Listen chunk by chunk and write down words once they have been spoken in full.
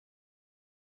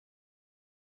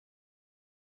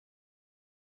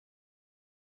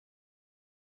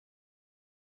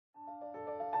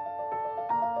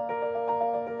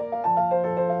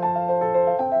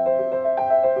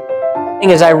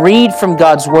As I read from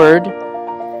God's Word,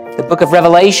 the book of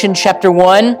Revelation, chapter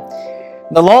 1,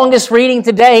 the longest reading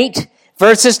to date,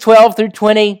 verses 12 through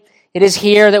 20, it is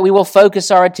here that we will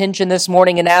focus our attention this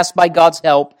morning and ask by God's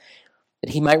help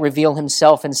that He might reveal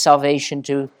Himself in salvation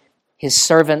to His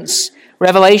servants.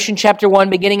 Revelation chapter 1,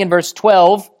 beginning in verse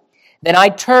 12, "Then I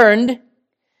turned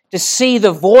to see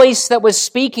the voice that was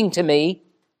speaking to me,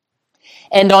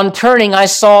 and on turning I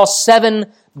saw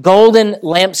 7 golden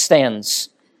lampstands.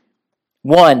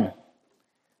 One,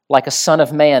 like a son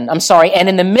of man. And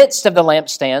in the midst of the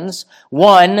lampstands,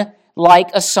 one like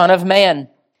a son of man,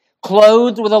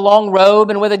 clothed with a long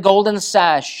robe and with a golden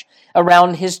sash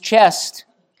around his chest.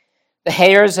 The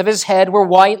hairs of his head were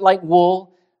white like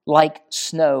wool, like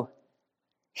snow.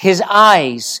 His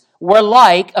eyes were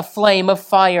like a flame of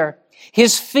fire.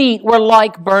 His feet were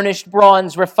like burnished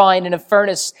bronze refined in a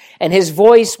furnace, and his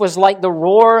voice was like the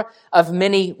roar of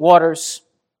many waters.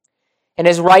 In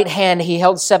his right hand he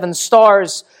held 7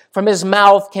 stars. From his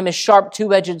mouth came a sharp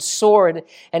 2-edged sword,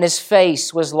 and his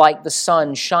face was like the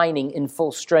sun shining in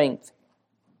full strength.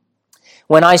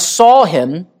 When I saw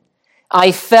him,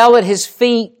 I fell at his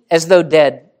feet as though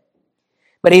dead.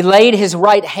 But he laid his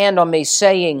right hand on me,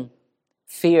 saying,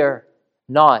 'Fear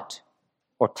not,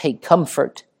 or take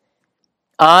comfort.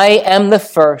 I am the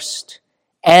first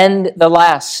and the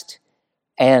last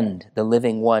and the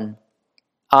living one.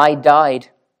 I died,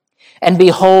 and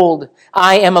behold,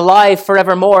 I am alive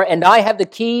forevermore, and I have the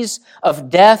keys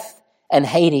of death and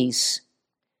Hades.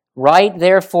 Write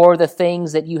therefore the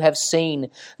things that you have seen,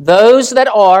 those that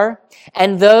are,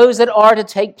 and those that are to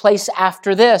take place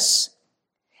after this.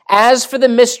 As for the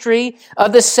mystery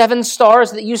of the 7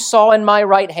 stars that you saw in my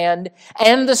right hand,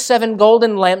 and the 7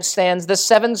 golden lampstands, the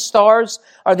 7 stars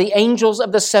are the angels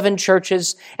of the 7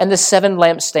 churches, and the 7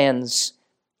 lampstands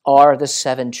are the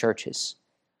 7 churches."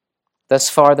 Thus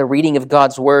far, the reading of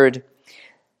God's Word.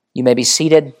 You may be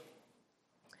seated.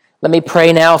 Let me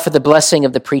pray now for the blessing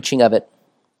of the preaching of it.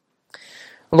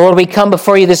 Lord, we come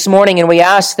before you this morning and we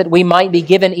ask that we might be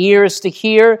given ears to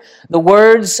hear the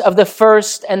words of the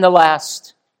first and the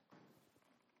last.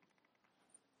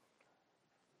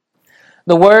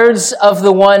 The words of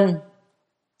the one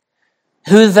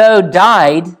who, though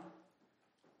died,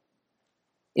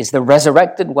 is the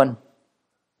resurrected one.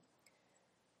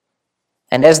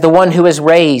 And as the one who is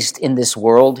raised in this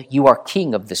world, you are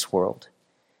king of this world.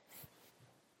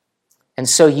 And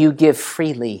so you give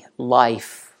freely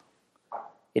life.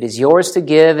 It is yours to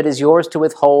give, it is yours to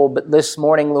withhold, but this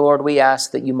morning, Lord, we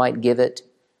ask that you might give it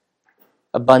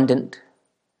abundant,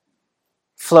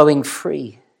 flowing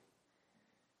free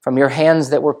from your hands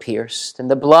that were pierced and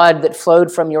the blood that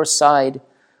flowed from your side.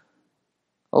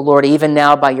 Oh Lord, even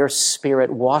now by your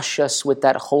Spirit, wash us with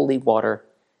that holy water.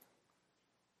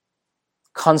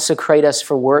 Consecrate us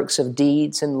for works of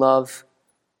deeds and love,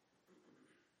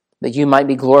 that you might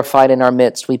be glorified in our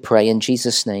midst, we pray in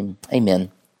Jesus' name.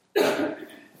 Amen.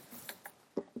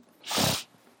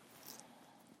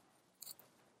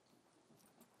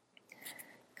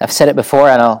 I've said it before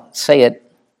and I'll say it.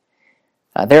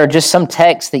 There are just some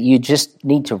texts that you just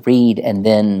need to read and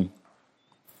then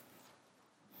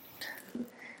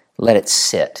let it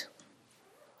sit.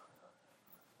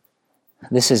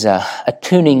 This is a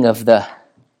tuning of the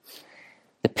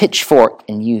pitchfork,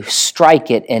 and you strike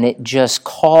it and it just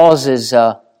causes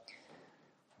a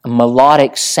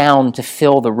melodic sound to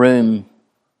fill the room.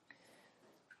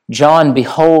 John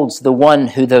beholds the one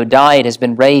who, though died, has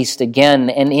been raised again,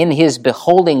 and in his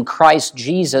beholding Christ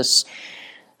Jesus,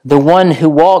 the one who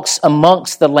walks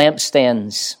amongst the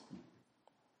lampstands.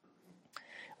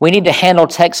 We need to handle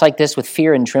texts like this with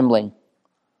fear and trembling.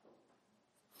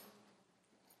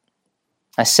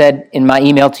 I said in my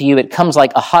email to you, it comes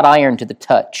like a hot iron to the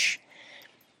touch,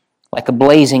 like a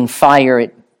blazing fire.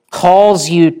 It calls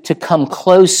you to come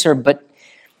closer, but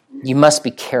you must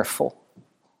be careful.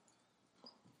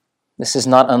 This is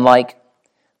not unlike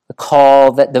the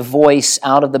call that the voice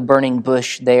out of the burning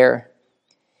bush there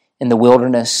in the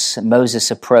wilderness,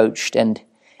 Moses approached, and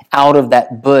out of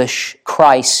that bush,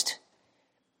 Christ,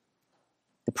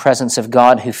 the presence of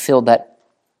God who filled that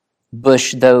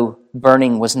bush, though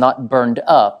burning, was not burned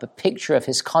up, a picture of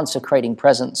his consecrating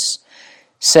presence,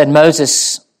 said,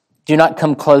 "Moses, do not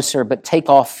come closer, but take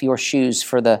off your shoes,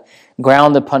 for the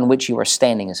ground upon which you are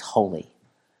standing is holy."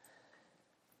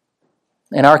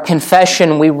 In our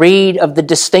confession, we read of the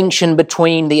distinction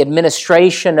between the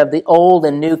administration of the Old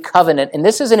and New Covenant. And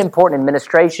this is an important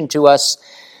administration to us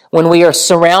when we are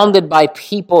surrounded by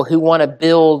people who want to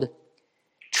build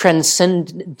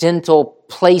transcendental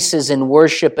places in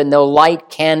worship, and they'll light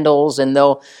candles and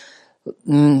they'll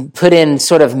put in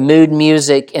sort of mood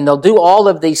music, and they'll do all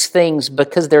of these things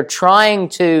because they're trying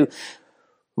to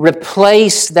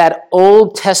replace that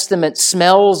Old Testament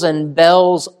smells and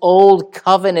bells, old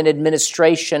covenant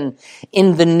administration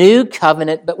in the new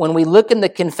covenant. But when we look in the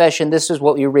confession, this is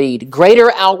what we read.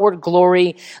 Greater outward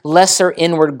glory, lesser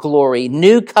inward glory.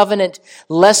 New covenant,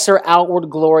 lesser outward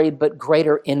glory, but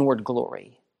greater inward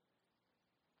glory.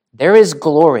 There is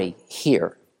glory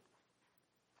here.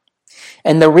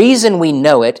 And the reason we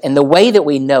know it, and the way that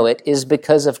we know it, is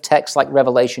because of texts like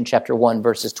Revelation chapter 1,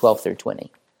 verses 12 through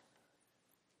 20.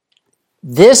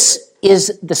 This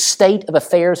is the state of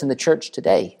affairs in the church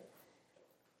today.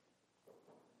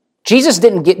 Jesus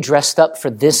didn't get dressed up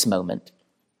for this moment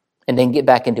and then get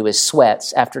back into his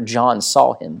sweats after John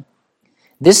saw him.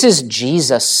 This is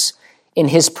Jesus in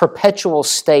his perpetual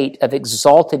state of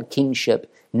exalted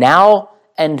kingship, now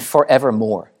and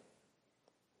forevermore.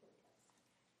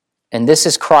 And this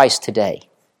is Christ today.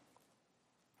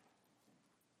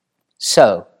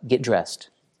 So, get dressed.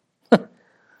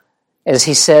 As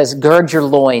he says, gird your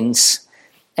loins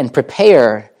and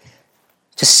prepare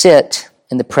to sit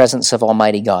in the presence of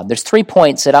Almighty God. There's 3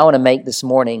 points that I want to make this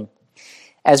morning.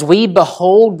 As we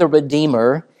behold the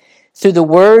Redeemer through the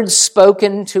words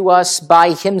spoken to us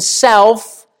by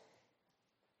himself,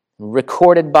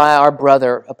 recorded by our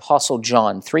brother, Apostle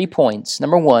John. 3 points.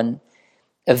 Number 1,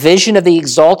 a vision of the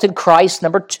exalted Christ.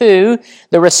 Number 2,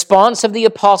 the response of the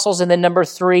apostles. And then number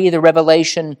 3, the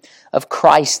revelation of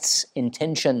Christ's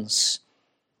intentions.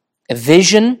 A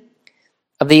vision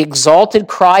of the exalted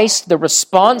Christ, the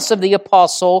response of the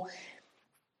apostle,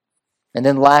 and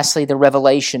then lastly, the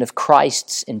revelation of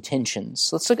Christ's intentions.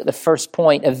 Let's look at the first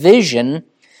point, a vision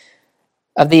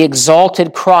of the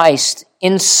exalted Christ.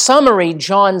 In summary,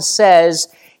 John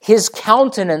says, his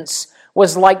countenance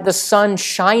was like the sun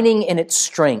shining in its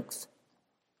strength.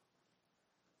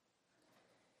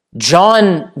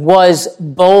 John was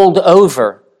bowled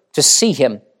over to see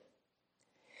him.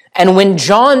 And when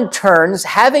John turns,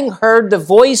 having heard the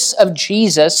voice of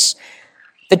Jesus,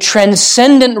 the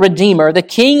transcendent Redeemer, the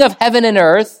King of heaven and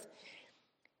earth,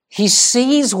 he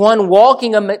sees one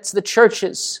walking amidst the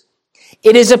churches.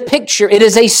 It is a picture, it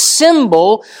is a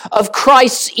symbol of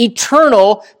Christ's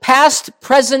eternal, past,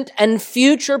 present, and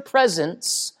future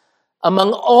presence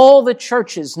among all the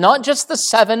churches, not just the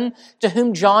 7 to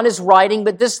whom John is writing,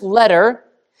 but this letter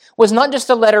was not just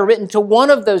a letter written to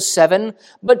one of those 7,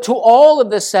 but to all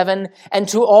of the 7 and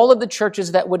to all of the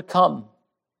churches that would come.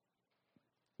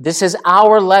 This is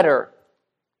our letter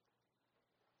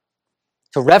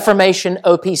to Reformation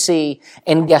OPC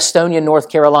in Gastonia, North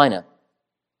Carolina.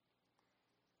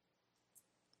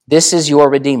 This is your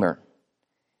Redeemer.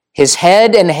 His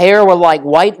head and hair were like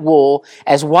white wool,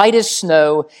 as white as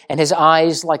snow, and his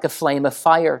eyes like a flame of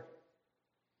fire.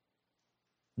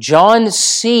 John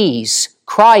sees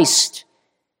Christ.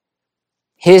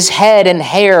 His head and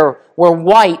hair were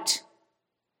white.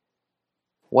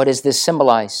 What does this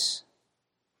symbolize?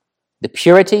 The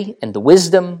purity and the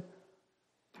wisdom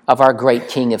of our great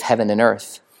King of heaven and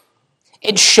earth.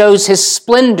 It shows his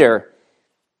splendor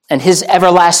and his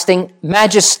everlasting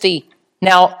majesty.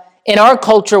 Now, in our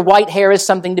culture, white hair is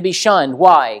something to be shunned.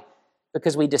 Why?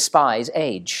 Because we despise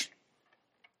age.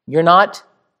 You're not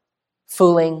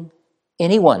fooling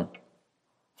anyone.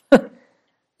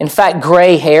 In fact,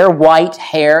 gray hair, white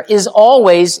hair is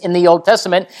always in the Old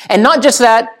Testament. And not just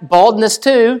that, baldness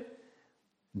too.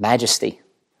 Majesty,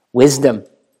 wisdom,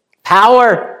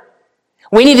 power.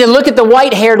 We need to look at the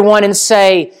white-haired one and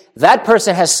say, that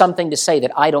person has something to say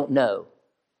that I don't know.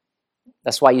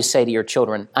 That's why you say to your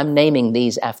children, I'm naming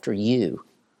these after you.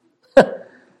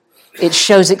 It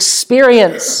shows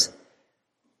experience.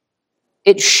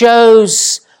 It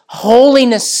shows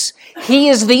holiness. He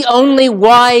is the only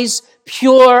wise,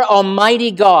 pure, almighty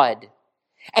God.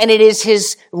 And it is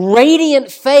his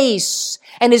radiant face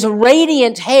and his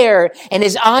radiant hair and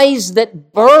his eyes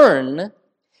that burn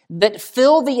that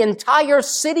fill the entire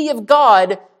city of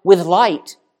God with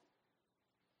light.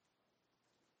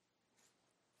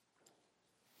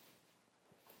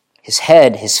 His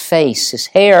head, his face, his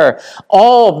hair,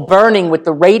 all burning with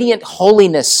the radiant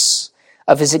holiness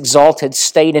of his exalted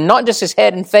state. And not just his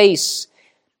head and face,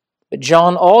 but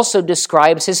John also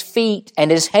describes his feet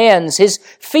and his hands. His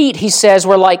feet, he says,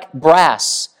 were like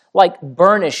brass, like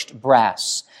burnished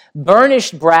brass.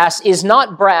 Burnished brass is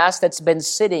not brass that's been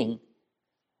sitting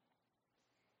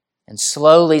and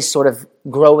slowly sort of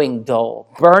growing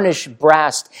dull. Burnished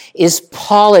brass is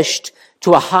polished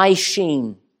to a high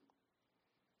sheen.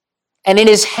 And in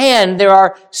his hand, there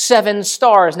are 7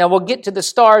 stars. Now, we'll get to the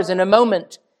stars in a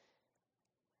moment.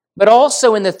 But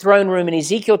also in the throne room in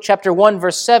Ezekiel chapter 1,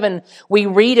 verse 7, we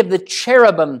read of the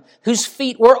cherubim whose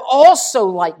feet were also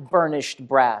like burnished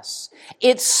brass.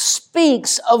 It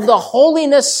speaks of the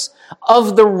holiness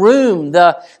of the room,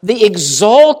 the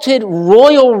exalted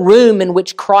royal room in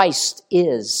which Christ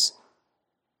is.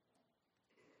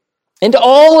 And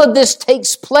all of this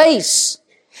takes place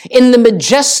in the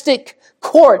majestic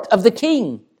court of the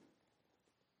King.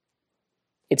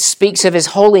 It speaks of His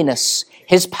holiness,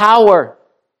 His power,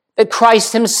 that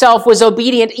Christ Himself was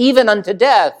obedient even unto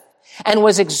death and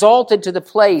was exalted to the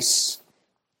place,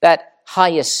 that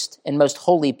highest and most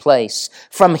holy place,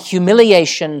 from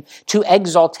humiliation to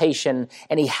exaltation,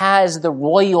 and He has the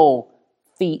royal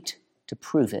feet to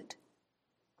prove it.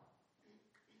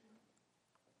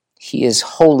 He is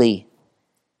holy.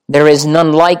 There is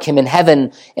none like Him in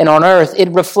heaven and on earth. It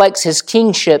reflects His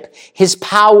kingship, His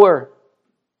power,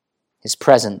 His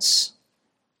presence.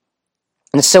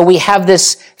 And so we have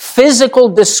this physical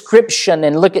description,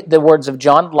 and look at the words of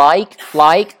John, like.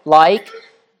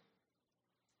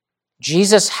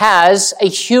 Jesus has a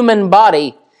human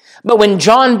body, but when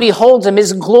John beholds Him,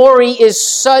 His glory is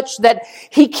such that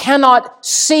he cannot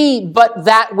see but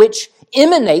that which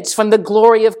emanates from the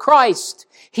glory of Christ.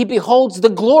 He beholds the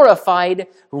glorified,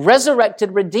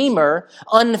 resurrected Redeemer,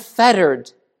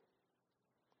 unfettered.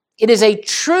 It is a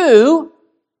true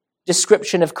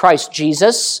description of Christ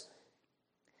Jesus,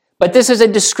 but this is a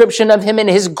description of Him in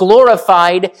His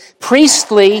glorified,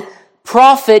 priestly,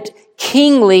 prophet,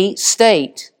 kingly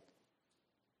state.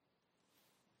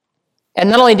 And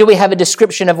not only do we have a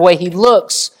description of the way He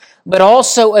looks, but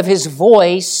also of His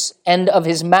voice and of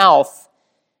His mouth.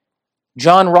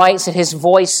 John writes that His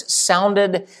voice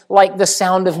sounded like the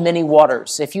sound of many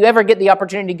waters. If you ever get the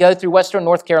opportunity to go through Western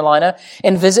North Carolina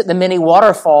and visit the many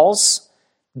waterfalls,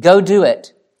 go do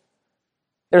it.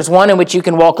 There's one in which you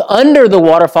can walk under the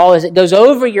waterfall as it goes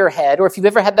over your head, or if you've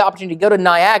ever had the opportunity to go to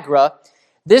Niagara,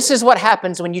 this is what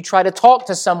happens when you try to talk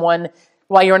to someone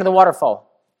while you're under the waterfall.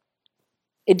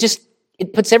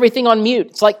 It puts everything on mute.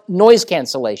 It's like noise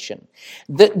cancellation.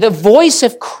 The voice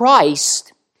of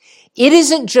Christ, it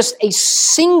isn't just a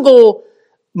single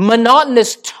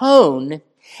monotonous tone.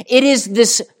 It is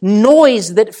this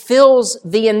noise that fills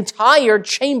the entire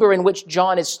chamber in which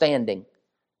John is standing.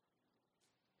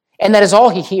 And that is all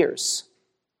he hears.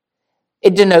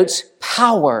 It denotes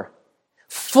power,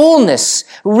 fullness,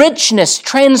 richness,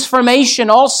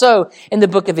 transformation. Also in the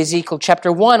book of Ezekiel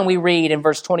chapter 1, we read in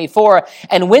verse 24,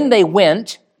 "And when they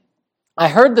went, I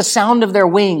heard the sound of their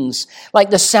wings,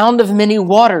 like the sound of many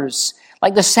waters,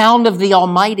 like the sound of the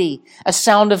Almighty, a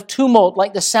sound of tumult,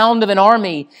 like the sound of an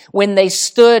army. When they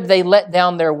stood, they let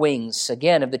down their wings."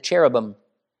 Again, of the cherubim.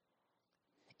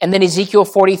 And then Ezekiel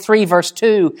 43, verse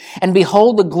 2, "And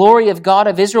behold, the glory of God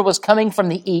of Israel was coming from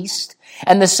the east,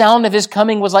 and the sound of His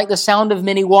coming was like the sound of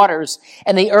many waters,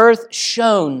 and the earth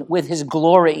shone with His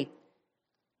glory."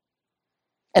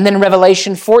 And then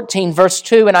Revelation 14, verse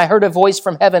 2, "And I heard a voice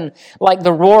from heaven like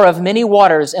the roar of many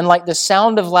waters and like the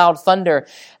sound of loud thunder.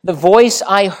 The voice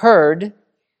I heard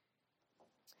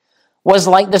was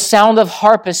like the sound of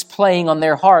harpists playing on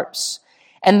their harps.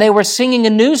 And they were singing a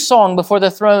new song before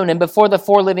the throne and before the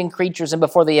four living creatures and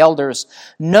before the elders.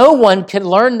 No one could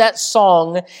learn that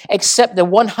song except the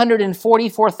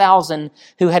 144,000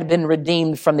 who had been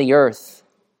redeemed from the earth."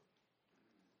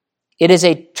 It is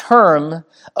a term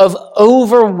of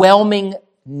overwhelming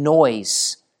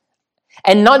noise.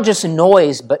 And not just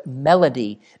noise, but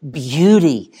melody,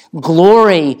 beauty,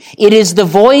 glory. It is the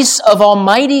voice of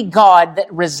Almighty God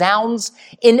that resounds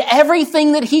in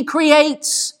everything that He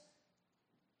creates.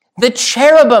 The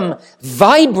cherubim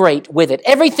vibrate with it.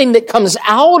 Everything that comes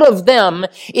out of them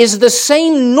is the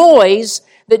same noise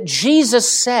that Jesus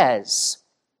says.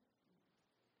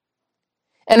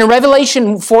 And in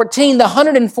Revelation 14, the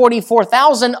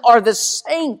 144,000 are the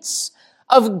saints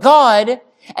of God,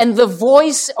 and the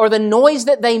voice or the noise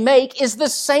that they make is the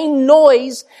same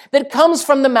noise that comes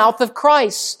from the mouth of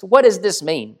Christ. What does this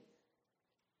mean?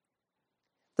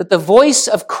 That the voice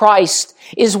of Christ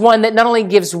is one that not only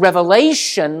gives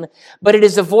revelation, but it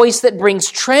is a voice that brings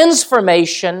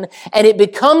transformation, and it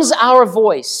becomes our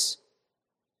voice.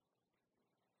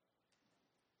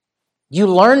 You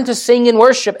learn to sing in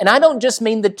worship, and I don't just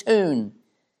mean the tune.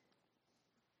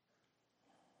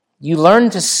 You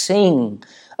learn to sing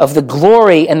of the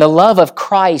glory and the love of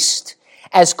Christ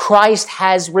as Christ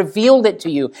has revealed it to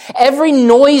you. Every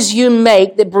noise you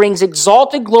make that brings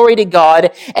exalted glory to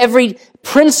God, every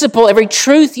principle, every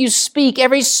truth you speak,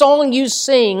 every song you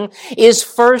sing is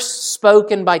first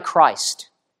spoken by Christ.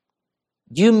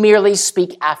 You merely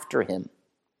speak after Him.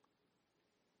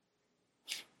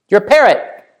 You're a parrot.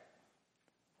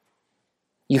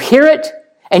 You hear it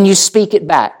and you speak it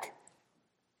back.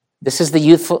 This is the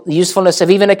usefulness of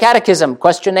even a catechism,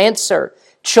 question answer.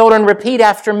 Children, repeat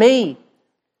after me.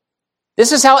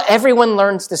 This is how everyone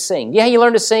learns to sing. Yeah, you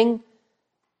learn to sing?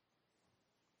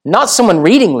 Not someone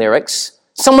reading lyrics,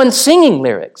 someone singing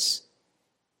lyrics.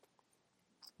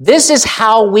 This is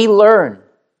how we learn.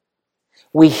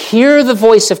 We hear the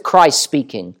voice of Christ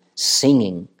speaking,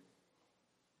 singing,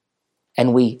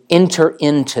 and we enter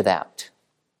into that.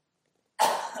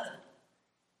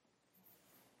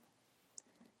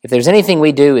 If there's anything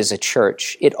we do as a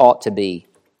church, it ought to be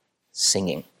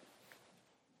singing,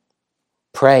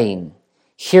 praying,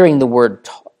 hearing the word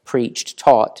preached,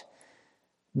 taught.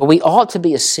 But we ought to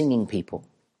be a singing people.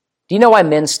 Do you know why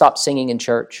men stopped singing in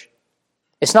church?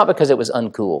 It's not because it was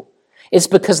uncool. It's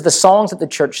because the songs that the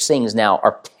church sings now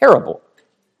are terrible.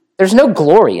 There's no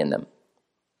glory in them.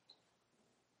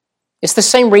 It's the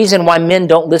same reason why men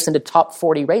don't listen to top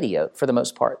 40 radio for the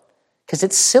most part, because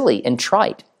it's silly and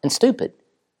trite and stupid.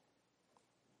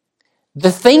 The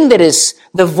thing that is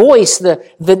the voice,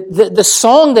 the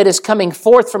song that is coming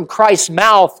forth from Christ's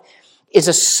mouth is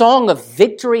a song of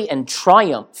victory and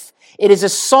triumph. It is a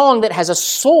song that has a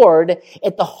sword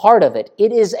at the heart of it.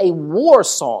 It is a war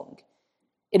song.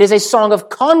 It is a song of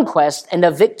conquest and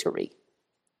of victory.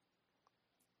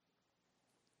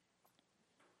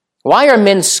 Why are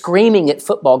men screaming at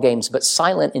football games but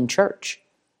silent in church?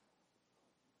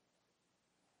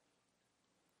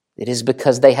 It is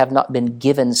because they have not been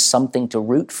given something to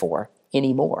root for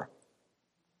anymore.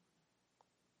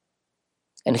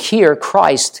 And here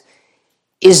Christ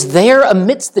is there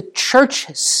amidst the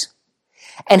churches,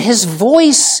 and his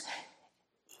voice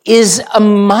is a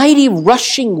mighty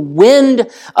rushing wind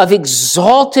of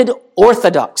exalted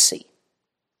orthodoxy.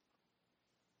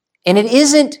 And it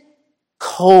isn't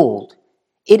cold.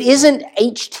 It isn't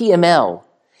HTML.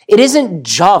 It isn't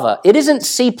Java. It isn't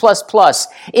C++.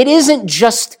 It isn't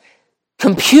just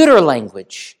computer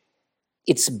language.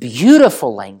 It's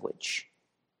beautiful language,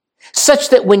 such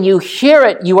that when you hear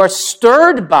it, you are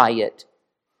stirred by it.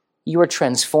 You are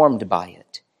transformed by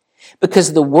it.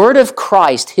 Because the word of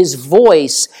Christ, his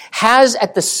voice, has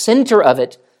at the center of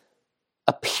it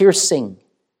a piercing,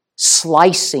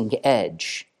 slicing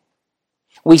edge.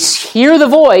 We hear the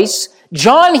voice,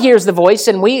 John hears the voice,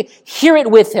 and we hear it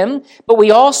with him, but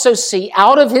we also see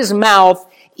out of his mouth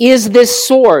is this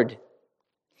sword.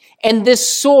 And this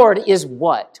sword is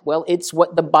what? Well, it's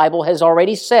what the Bible has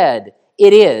already said.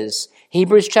 It is.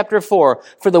 Hebrews chapter 4,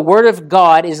 for the word of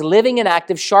God is living and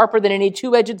active, sharper than any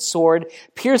two-edged sword,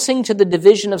 piercing to the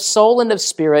division of soul and of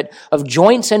spirit, of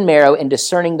joints and marrow, and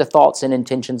discerning the thoughts and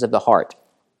intentions of the heart.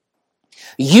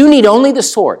 You need only the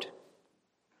sword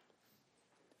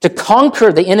to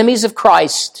conquer the enemies of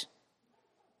Christ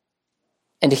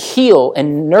and to heal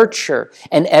and nurture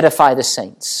and edify the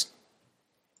saints.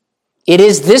 It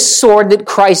is this sword that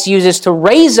Christ uses to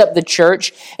raise up the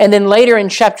church. And then later in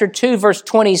chapter 2, verse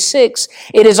 26,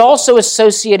 it is also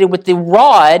associated with the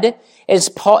rod,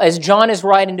 as John is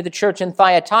writing to the church in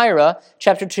Thyatira,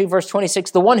 chapter 2, verse 26,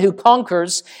 the one who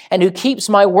conquers and who keeps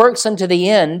my works unto the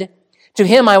end, to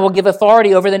him I will give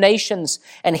authority over the nations,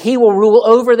 and he will rule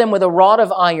over them with a rod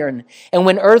of iron. And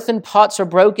when earthen pots are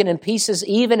broken in pieces,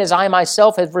 even as I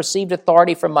myself have received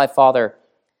authority from my Father,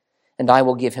 and I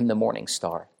will give him the morning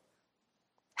star.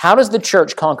 How does the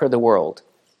church conquer the world?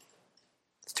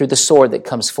 Through the sword that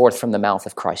comes forth from the mouth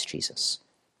of Christ Jesus.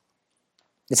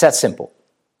 It's that simple.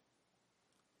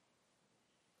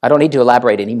 I don't need to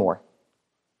elaborate anymore.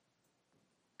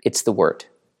 It's the word.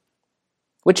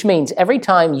 Which means every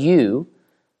time you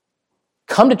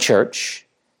come to church,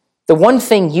 the one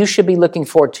thing you should be looking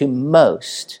forward to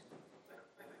most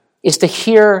is to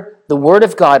hear the word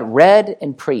of God read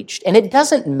and preached. And it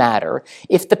doesn't matter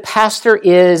if the pastor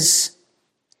is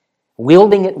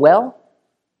wielding it well,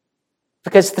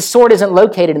 because the sword isn't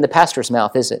located in the pastor's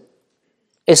mouth, is it?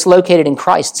 It's located in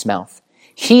Christ's mouth.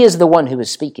 He is the one who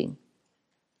is speaking.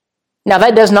 Now,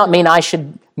 that does not mean I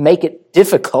should make it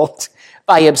difficult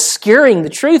by obscuring the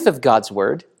truth of God's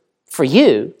word. For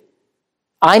you,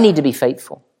 I need to be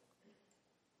faithful.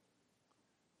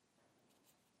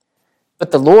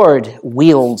 But the Lord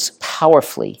wields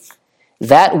powerfully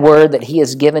that word that he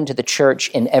has given to the church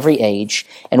in every age.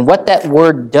 And what that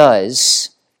word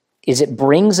does is it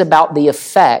brings about the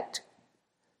effect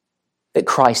that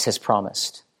Christ has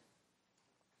promised.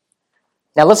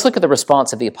 Now let's look at the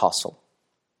response of the apostle.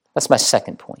 That's my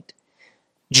second point.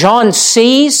 John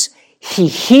sees, he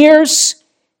hears,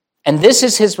 and this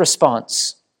is his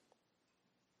response.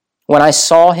 When I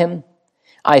saw him,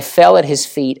 I fell at his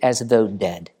feet as though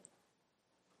dead.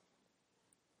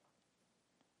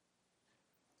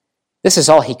 This is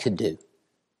all he could do.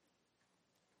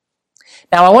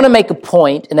 Now, I want to make a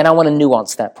point, and then I want to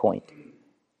nuance that point.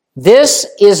 This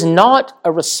is not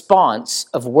a response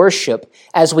of worship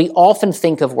as we often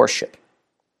think of worship.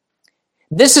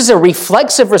 This is a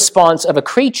reflexive response of a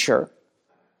creature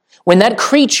when that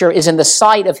creature is in the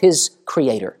sight of his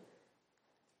creator.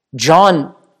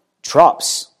 John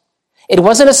drops. It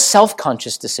wasn't a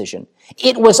self-conscious decision.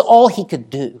 It was all he could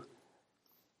do.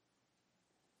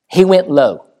 He went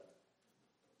low.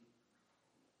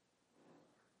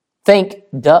 Think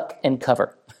duck and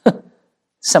cover.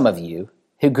 Some of you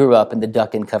who grew up in the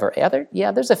duck and cover.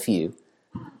 There's a few.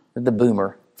 The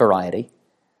boomer variety.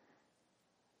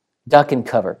 Duck and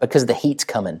cover because the heat's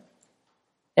coming.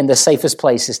 And the safest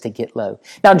place is to get low.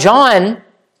 Now, John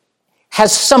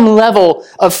has some level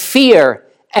of fear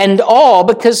and awe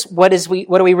because what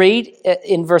do we read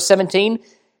in verse 17?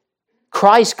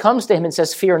 Christ comes to him and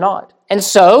says, "Fear not." And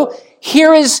so,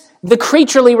 here is the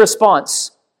creaturely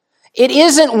response. It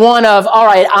isn't one of, all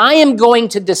right, I am going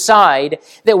to decide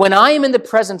that when I am in the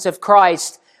presence of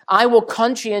Christ, I will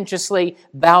conscientiously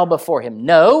bow before him.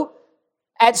 No.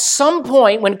 At some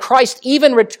point, when Christ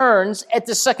even returns at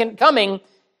the second coming,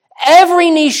 every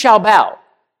knee shall bow.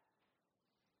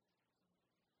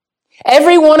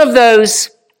 Every one of those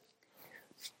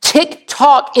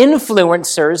TikTok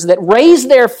influencers that raise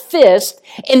their fist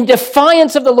in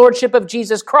defiance of the lordship of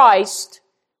Jesus Christ,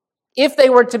 if they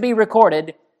were to be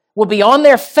recorded, will be on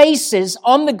their faces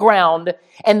on the ground,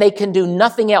 and they can do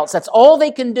nothing else. That's all they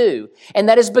can do. And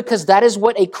that is because that is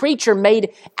what a creature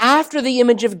made after the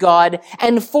image of God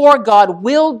and for God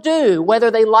will do,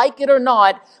 whether they like it or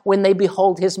not, when they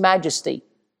behold his majesty.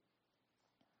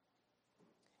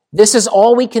 This is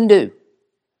all we can do.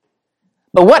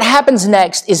 But what happens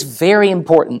next is very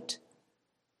important.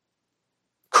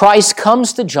 Christ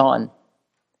comes to John,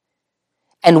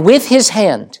 and with his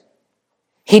hand,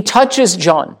 he touches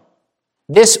John.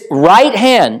 This right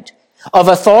hand of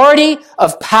authority,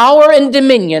 of power and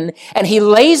dominion, and he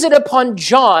lays it upon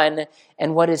John.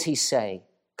 And what does he say?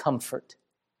 Comfort.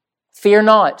 Fear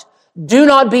not. Do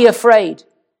not be afraid.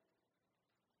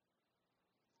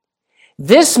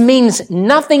 This means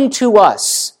nothing to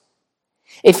us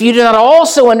if you do not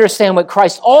also understand what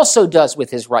Christ also does with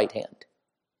his right hand.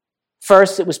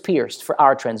 First, it was pierced for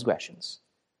our transgressions.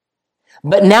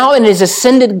 But now in his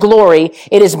ascended glory,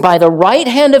 it is by the right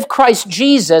hand of Christ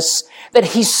Jesus that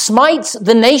he smites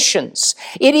the nations.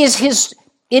 It is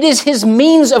his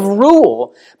means of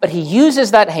rule, but he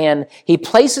uses that hand, he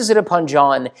places it upon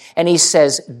John, and he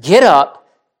says, "Get up,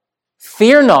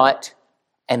 fear not,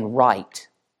 and write."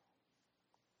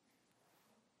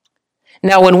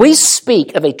 Now, when we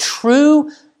speak of a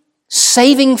true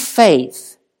saving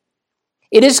faith,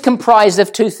 it is comprised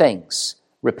of two things: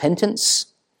 repentance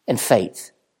and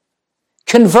faith.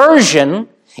 Conversion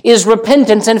is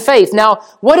repentance and faith. Now,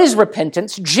 what is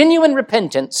repentance? Genuine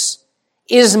repentance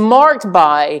is marked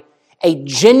by a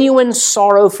genuine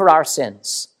sorrow for our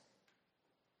sins.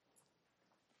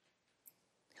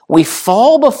 We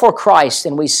fall before Christ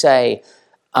and we say,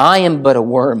 "I am but a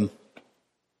worm.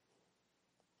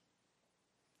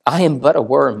 I am but a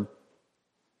worm.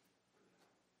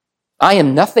 I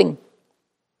am nothing.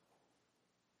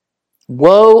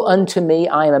 Woe unto me,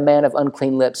 I am a man of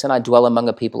unclean lips, and I dwell among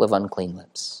a people of unclean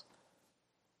lips."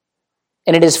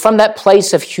 And it is from that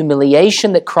place of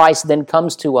humiliation that Christ then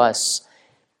comes to us,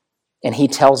 and he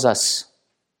tells us,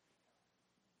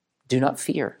 "Do not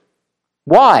fear."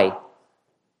 Why?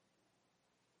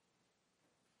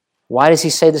 Why does he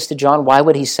say this to John? Why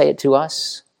would he say it to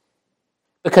us?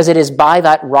 Because it is by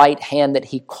that right hand that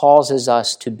he causes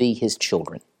us to be his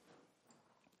children.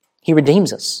 He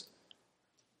redeems us.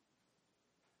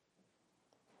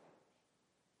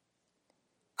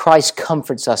 Christ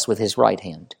comforts us with his right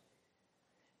hand.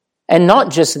 And not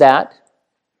just that.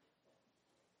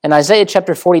 In Isaiah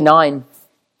chapter 49,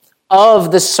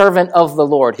 of the servant of the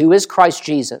Lord, who is Christ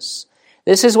Jesus,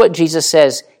 this is what Jesus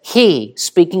says: "He,"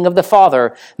 speaking of the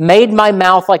Father, "made my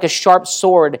mouth like a sharp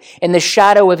sword. In the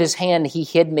shadow of his hand he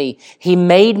hid me. He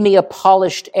made me a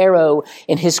polished arrow.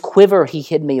 In his quiver he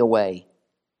hid me away."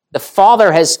 The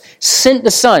Father has sent the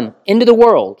Son into the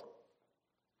world.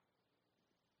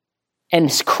 And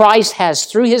Christ has,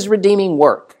 through his redeeming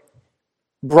work,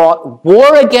 brought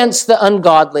war against the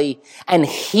ungodly and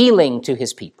healing to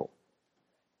his people.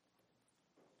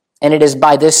 And it is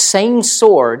by this same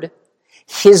sword,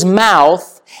 his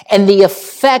mouth, and the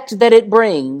effect that it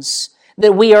brings,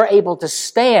 that we are able to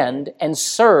stand and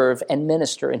serve and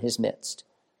minister in his midst.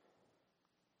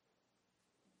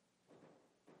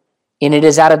 And it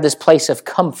is out of this place of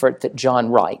comfort that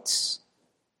John writes.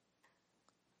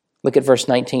 Look at verse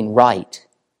 19. Write.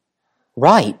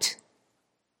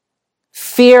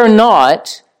 Fear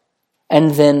not,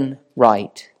 and then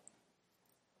write.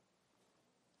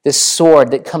 This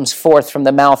sword that comes forth from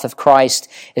the mouth of Christ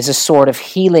is a sword of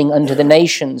healing unto the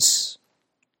nations.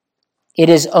 It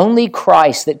is only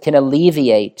Christ that can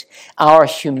alleviate our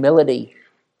humility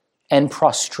and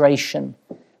prostration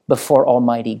before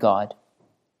Almighty God.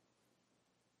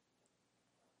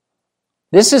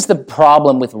 This is the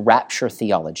problem with rapture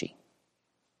theology.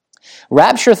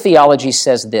 Rapture theology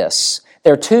says this: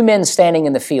 there are two men standing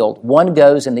in the field. One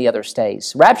goes and the other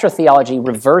stays. Rapture theology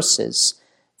reverses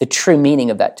the true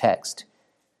meaning of that text.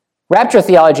 Rapture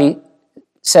theology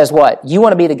says what? You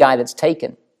want to be the guy that's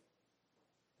taken.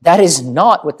 That is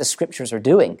not what the Scriptures are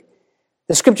doing.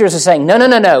 The Scriptures are saying,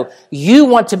 no. You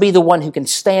want to be the one who can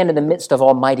stand in the midst of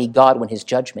Almighty God when His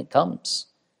judgment comes.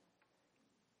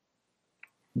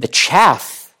 The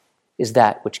chaff is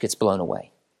that which gets blown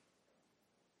away.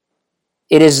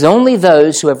 It is only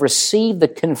those who have received the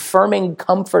confirming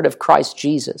comfort of Christ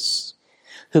Jesus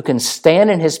who can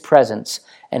stand in His presence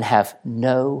and have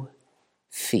no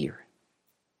fear.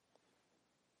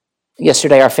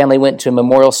 Yesterday, our family went to a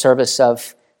memorial service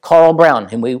of Carl Brown,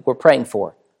 whom we were praying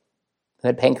for, who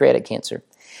had pancreatic cancer.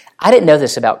 I didn't know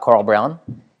this about Carl Brown.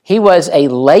 He was a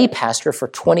lay pastor for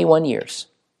 21 years.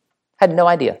 Had no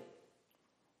idea.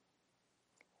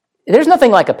 There's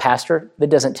nothing like a pastor that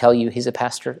doesn't tell you he's a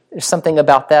pastor. There's something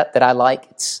about that I like.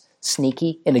 It's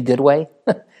sneaky in a good way.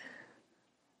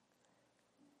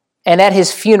 And at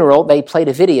his funeral, they played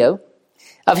a video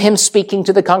of him speaking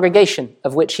to the congregation,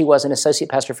 of which he was an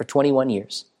associate pastor for 21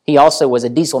 years. He also was a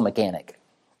diesel mechanic.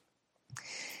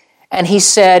 And he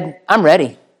said, I'm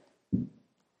ready.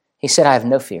 He said, I have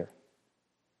no fear.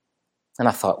 And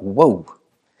I thought, whoa,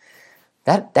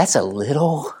 that's a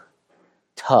little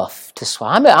tough to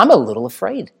swallow. I'm a little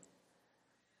afraid.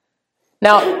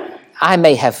 Now, I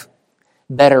may have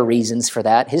better reasons for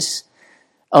that. His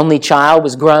only child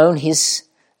was grown. He's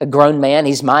a grown man.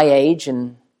 He's my age,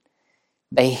 and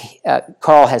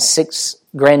Carl has 6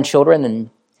 grandchildren, and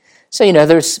so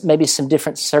there's maybe some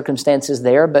different circumstances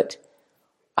there. But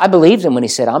I believed him when he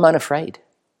said, "I'm unafraid."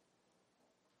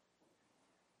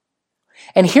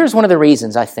 And here's one of the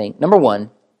reasons, I think. Number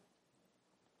one,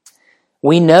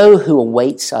 we know who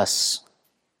awaits us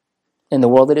in the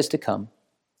world that is to come.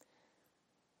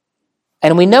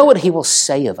 And we know what He will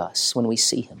say of us when we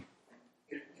see Him.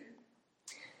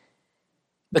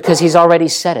 Because He's already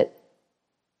said it.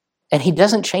 And He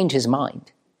doesn't change His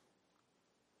mind.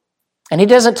 And He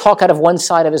doesn't talk out of one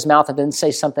side of His mouth and then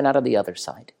say something out of the other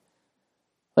side.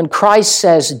 When Christ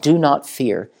says, "Do not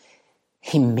fear,"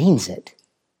 He means it.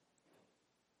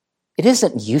 It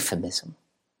isn't euphemism.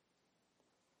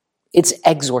 It's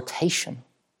exhortation.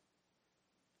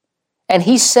 And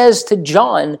He says to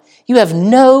John, you have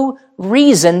no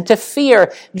reason to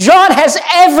fear. John has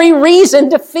every reason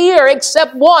to fear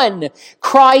except one.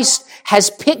 Christ has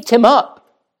picked him up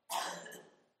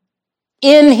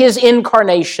in His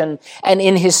incarnation and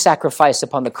in His sacrifice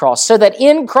upon the cross, so that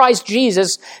in Christ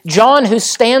Jesus, John, who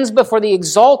stands before the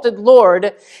exalted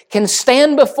Lord, can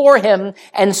stand before Him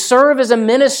and serve as a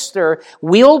minister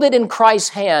wielded in Christ's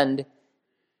hand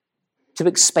to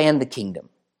expand the kingdom.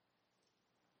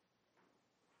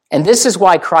 And this is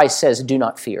why Christ says, "Do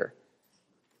not fear."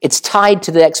 It's tied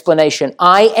to the explanation,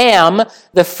 "I am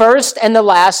the first and the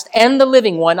last and the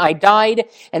living one. I died,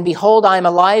 and behold, I am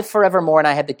alive forevermore, and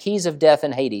I have the keys of death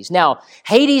and Hades." Now,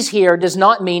 Hades here does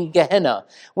not mean Gehenna,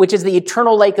 which is the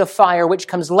eternal lake of fire, which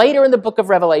comes later in the book of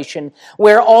Revelation,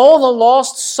 where all the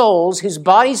lost souls whose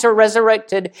bodies are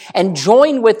resurrected and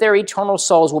joined with their eternal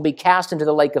souls will be cast into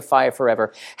the lake of fire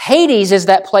forever. Hades is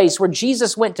that place where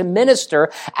Jesus went to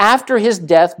minister after His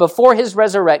death, before His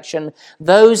resurrection,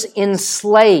 those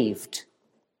enslaved. 1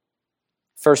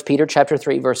 Peter chapter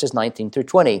 3, verses 19 through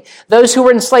 20. Those who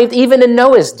were enslaved even in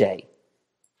Noah's day.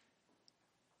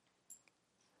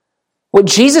 What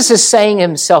Jesus is saying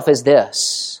Himself is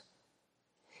this: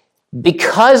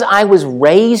 because I was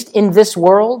raised in this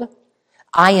world,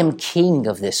 I am king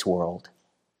of this world.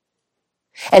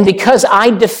 And because I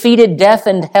defeated death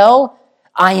and hell,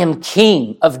 I am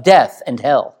king of death and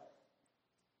hell.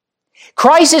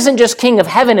 Christ isn't just king of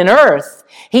heaven and earth.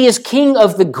 He is king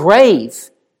of the grave.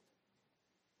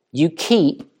 You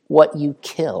keep what you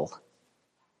kill.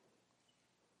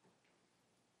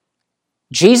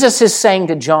 Jesus is saying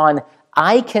to John,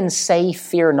 I can say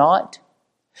fear not,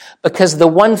 because the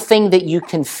one thing that you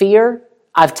can fear,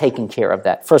 I've taken care of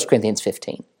that. 1 Corinthians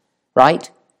 15,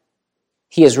 right?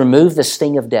 He has removed the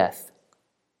sting of death.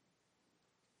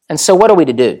 And so what are we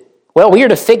to do? Well, we are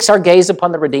to fix our gaze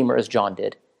upon the Redeemer as John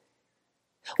did.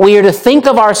 We are to think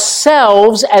of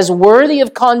ourselves as worthy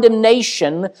of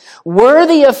condemnation,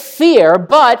 worthy of fear,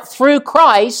 but through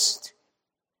Christ,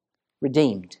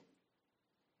 redeemed.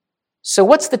 So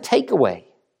what's the takeaway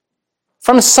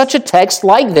from such a text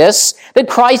like this, that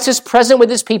Christ is present with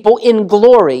his people in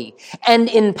glory and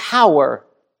in power?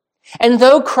 And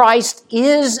though Christ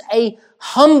is a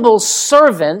humble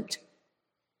servant,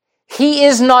 he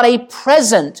is not a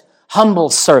present humble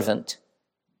servant.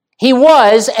 He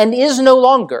was and is no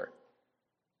longer.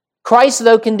 Christ,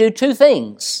 though, can do two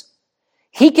things.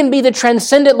 He can be the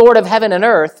transcendent Lord of heaven and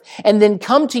earth and then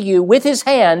come to you with his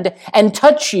hand and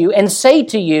touch you and say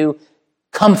to you,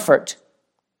 comfort.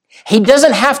 He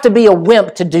doesn't have to be a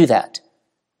wimp to do that.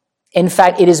 In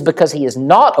fact, it is because he is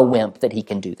not a wimp that he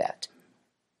can do that.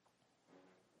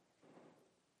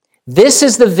 This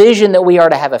is the vision that we are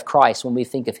to have of Christ when we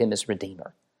think of him as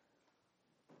Redeemer.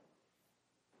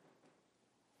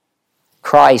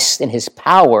 Christ in his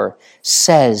power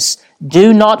says,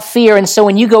 do not fear. And so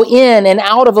when you go in and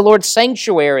out of the Lord's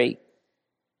sanctuary,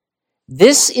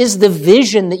 this is the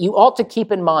vision that you ought to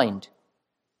keep in mind.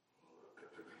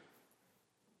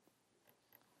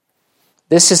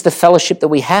 This is the fellowship that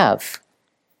we have.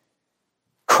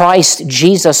 Christ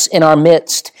Jesus in our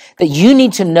midst, that you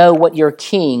need to know what your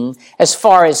King, as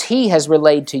far as he has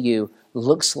relayed to you,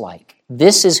 looks like.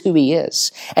 This is who he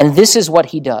is, and this is what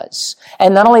he does.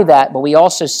 And not only that, but we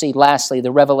also see, lastly,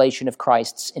 the revelation of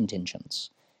Christ's intentions.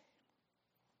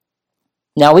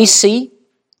 Now we see,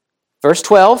 verse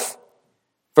 12,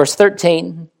 verse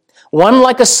 13, one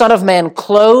like a son of man,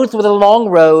 clothed with a long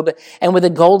robe and with a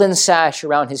golden sash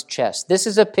around his chest. This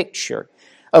is a picture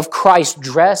of Christ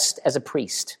dressed as a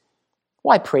priest.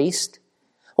 Why priest?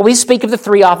 Well, we speak of the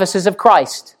three offices of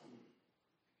Christ.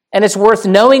 And it's worth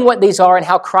knowing what these are and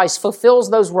how Christ fulfills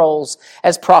those roles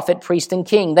as prophet, priest, and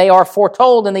king. They are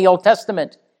foretold in the Old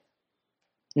Testament.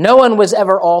 No one was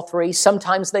ever all three.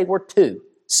 Sometimes they were two.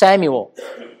 Samuel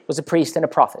was a priest and a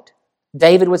prophet.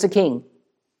 David was a king.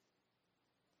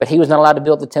 But he was not allowed to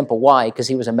build the temple. Why? Because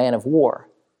he was a man of war.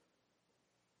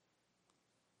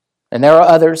 And there are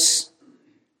others.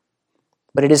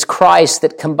 But it is Christ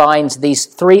that combines these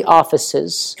three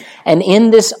offices. And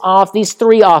in these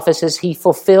three offices, he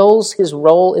fulfills his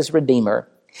role as Redeemer.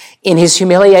 In his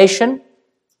humiliation,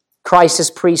 Christ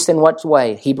is priest in what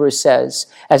way? Hebrews says,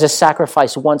 as a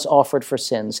sacrifice once offered for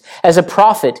sins. As a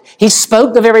prophet, he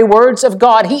spoke the very words of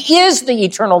God. He is the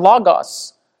eternal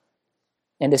Logos.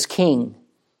 And as king,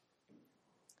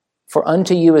 for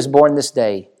unto you is born this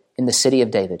day in the city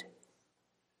of David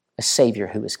a Savior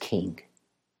who is king.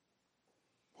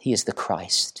 He is the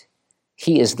Christ.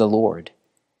 He is the Lord.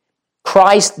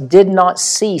 Christ did not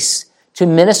cease to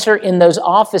minister in those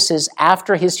offices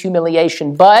after his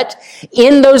humiliation, but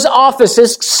in those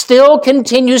offices still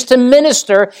continues to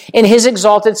minister in his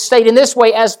exalted state. In this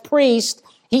way, as priest,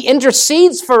 he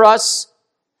intercedes for us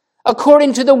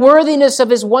according to the worthiness of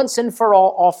his once and for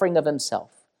all offering of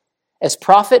himself. As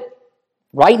prophet,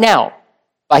 right now,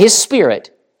 by his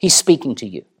Spirit, he's speaking to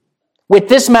you with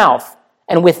this mouth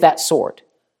and with that sword.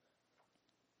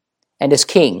 And as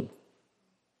king,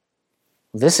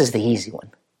 this is the easy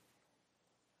one.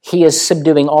 He is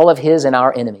subduing all of his and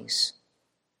our enemies.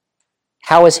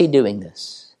 How is he doing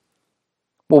this?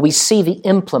 Well, we see the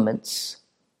implements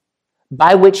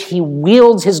by which he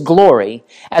wields his glory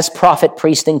as prophet,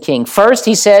 priest, and king. First,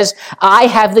 he says, I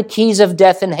have the keys of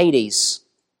death and Hades.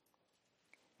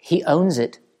 He owns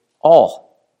it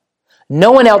all.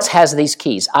 No one else has these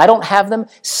keys. I don't have them.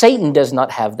 Satan does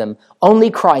not have them.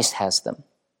 Only Christ has them.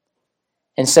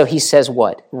 And so he says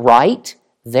what? Write,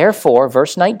 therefore,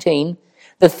 verse 19,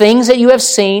 the things that you have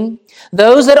seen,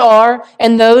 those that are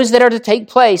and those that are to take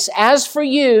place. As for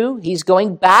you, he's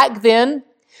going back then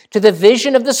to the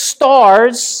vision of the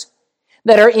stars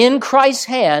that are in Christ's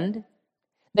hand,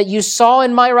 that you saw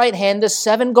in my right hand, the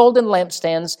 7 golden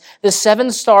lampstands. The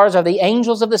 7 stars are the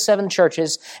angels of the 7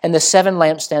 churches, and the 7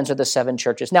 lampstands are the 7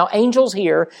 churches. Now, angels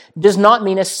here does not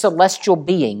mean a celestial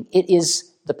being. It is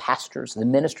the pastors, the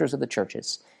ministers of the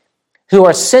churches, who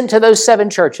are sent to those 7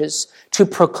 churches to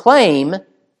proclaim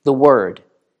the word.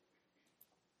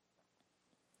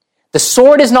 The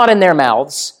sword is not in their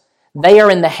mouths. They are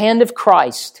in the hand of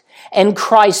Christ. And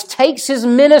Christ takes his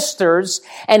ministers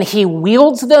and he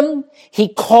wields them, he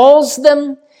calls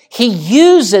them, he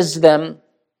uses them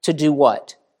to do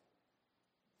what?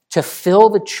 To fill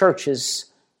the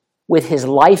churches with his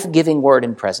life-giving word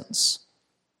and presence.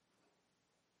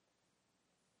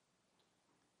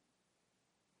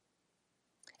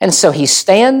 And so he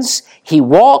stands, he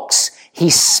walks,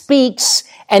 he speaks,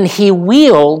 and he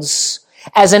wields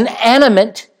as an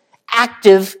animate,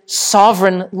 active,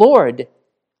 sovereign Lord.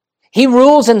 He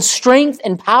rules in strength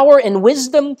and power and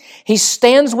wisdom. He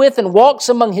stands with and walks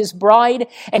among his bride,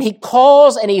 and he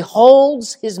calls and he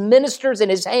holds his ministers in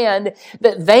his hand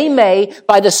that they may,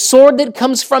 by the sword that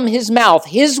comes from his mouth,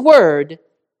 his word,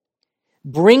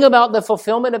 bring about the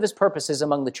fulfillment of his purposes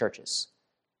among the churches.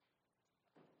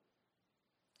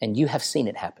 And you have seen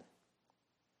it happen.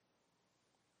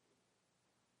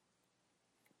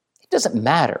 It doesn't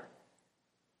matter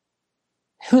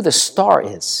who the star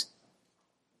is.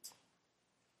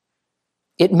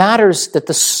 It matters that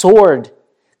the sword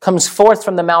comes forth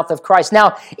from the mouth of Christ.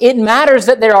 Now, it matters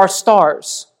that there are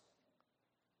stars.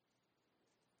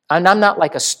 And I'm not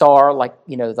like a star, like,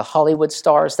 the Hollywood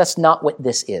stars. That's not what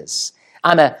this is.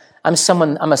 I'm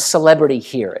a celebrity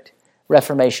here at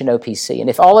Reformation OPC. And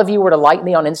if all of you were to like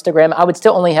me on Instagram, I would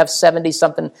still only have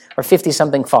 70-something or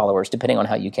 50-something followers, depending on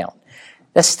how you count.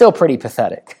 That's still pretty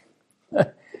pathetic.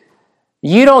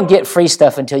 You don't get free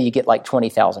stuff until you get like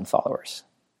 20,000 followers.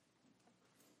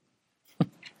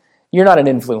 You're not an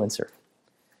influencer.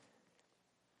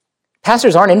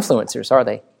 Pastors aren't influencers, are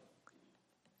they?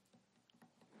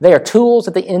 They are tools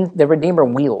that the Redeemer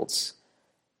wields.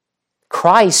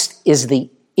 Christ is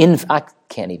I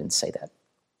can't even say that.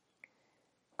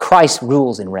 Christ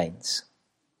rules and reigns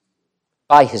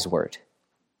by his word.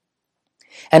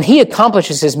 And he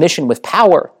accomplishes his mission with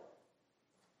power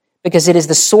because it is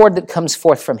the sword that comes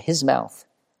forth from his mouth.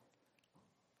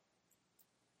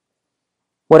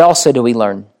 What also do we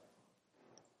learn?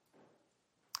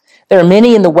 There are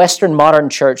many in the Western modern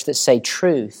church that say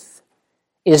truth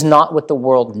is not what the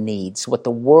world needs. What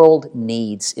the world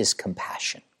needs is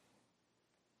compassion.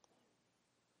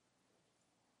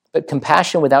 But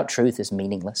compassion without truth is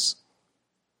meaningless.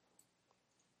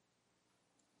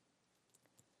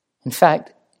 In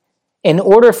fact, in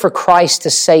order for Christ to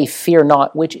say, "Fear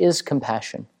not," which is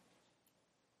compassion,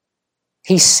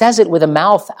 he says it with a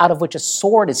mouth out of which a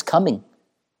sword is coming.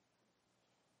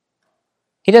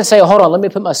 He doesn't say, "Oh, hold on, let me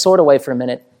put my sword away for a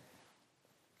minute."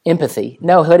 Empathy.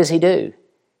 No, what does he do?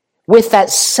 With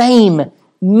that same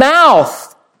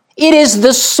mouth, it is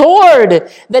the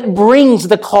sword that brings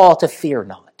the call to fear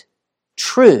not.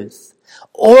 Truth,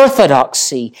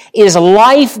 orthodoxy is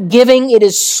life-giving, it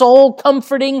is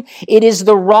soul-comforting, it is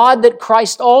the rod that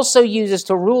Christ also uses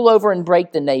to rule over and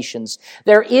break the nations.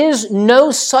 There is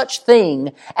no such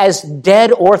thing as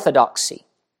dead orthodoxy.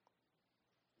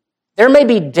 There may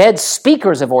be dead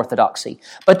speakers of orthodoxy,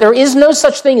 but there is no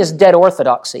such thing as dead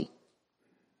orthodoxy.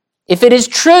 If it is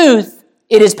truth,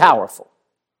 it is powerful.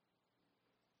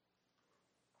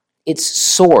 It's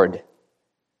sword.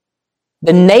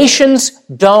 The nations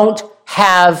don't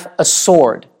have a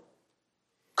sword.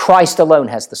 Christ alone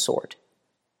has the sword.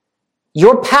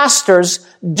 Your pastors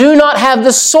do not have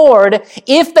the sword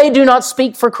if they do not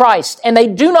speak for Christ, and they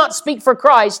do not speak for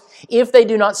Christ if they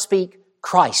do not speak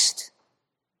Christ.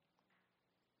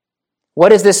 What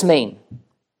does this mean?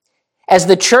 As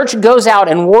the church goes out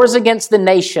and wars against the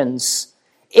nations,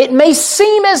 it may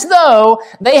seem as though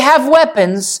they have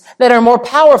weapons that are more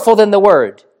powerful than the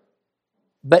word.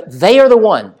 But they are the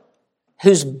one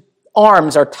whose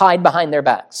arms are tied behind their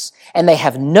backs. And they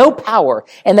have no power,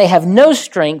 and they have no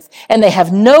strength, and they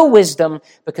have no wisdom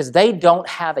because they don't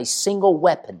have a single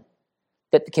weapon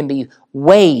that can be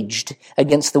waged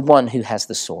against the one who has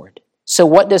the sword. So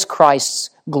what does Christ's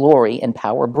glory and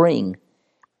power bring?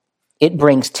 It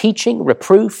brings teaching,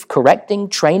 reproof, correcting,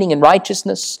 training in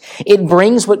righteousness. It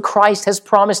brings what Christ has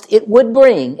promised it would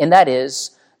bring, and that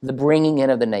is the bringing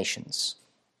in of the nations.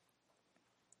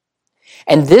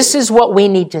 And this is what we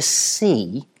need to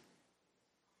see.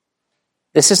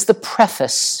 This is the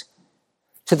preface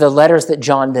to the letters that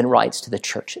John then writes to the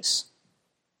churches.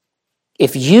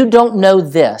 If you don't know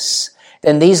this,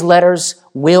 then these letters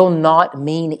will not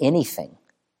mean anything.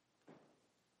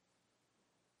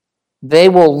 They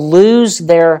will lose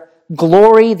their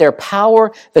glory, their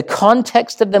power. The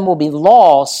context of them will be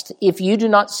lost if you do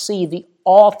not see the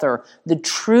author, the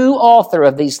true author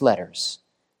of these letters.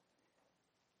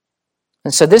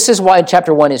 And so this is why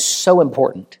chapter 1 is so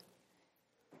important.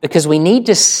 Because we need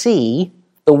to see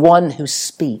the one who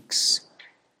speaks.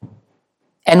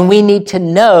 And we need to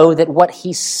know that what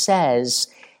he says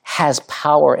has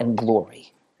power and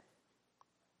glory.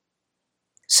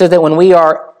 So that when we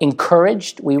are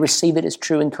encouraged, we receive it as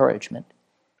true encouragement.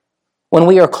 When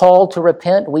we are called to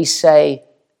repent, we say,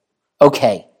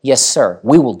 "Okay, yes, sir,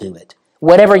 we will do it.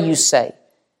 Whatever you say,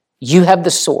 you have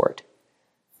the sword.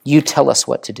 You tell us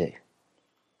what to do."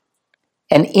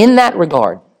 And in that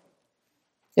regard,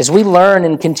 as we learn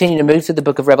and continue to move through the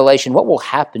book of Revelation, what will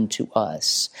happen to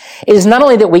us is not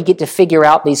only that we get to figure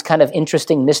out these kind of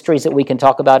interesting mysteries that we can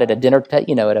talk about at a dinner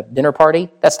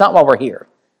party. That's not why we're here.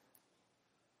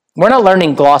 We're not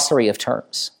learning glossary of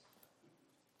terms.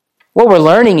 What we're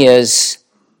learning is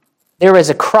there is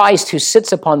a Christ who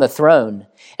sits upon the throne,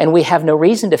 and we have no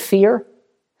reason to fear,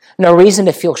 no reason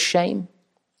to feel shame,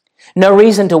 no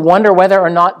reason to wonder whether or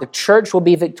not the church will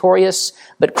be victorious,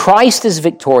 but Christ is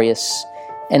victorious,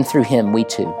 and through him we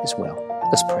too as well.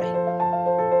 Let's pray.